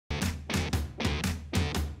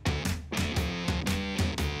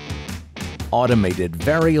Automated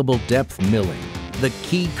variable depth milling, the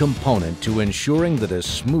key component to ensuring that a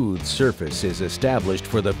smooth surface is established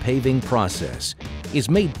for the paving process, is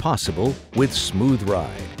made possible with SmoothRide.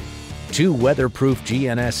 2 weatherproof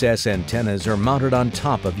GNSS antennas are mounted on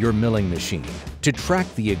top of your milling machine to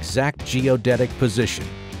track the exact geodetic position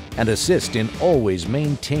and assist in always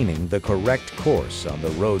maintaining the correct course on the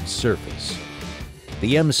road's surface.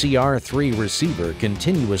 The MCR3 receiver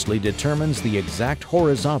continuously determines the exact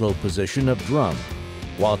horizontal position of drum,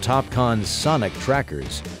 while Topcon's sonic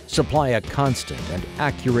trackers supply a constant and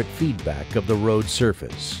accurate feedback of the road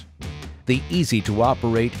surface. The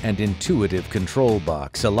easy-to-operate and intuitive control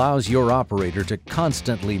box allows your operator to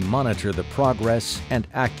constantly monitor the progress and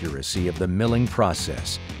accuracy of the milling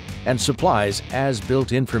process and supplies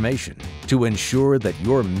as-built information to ensure that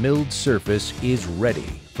your milled surface is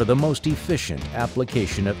ready for the most efficient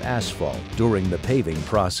application of asphalt during the paving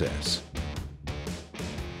process.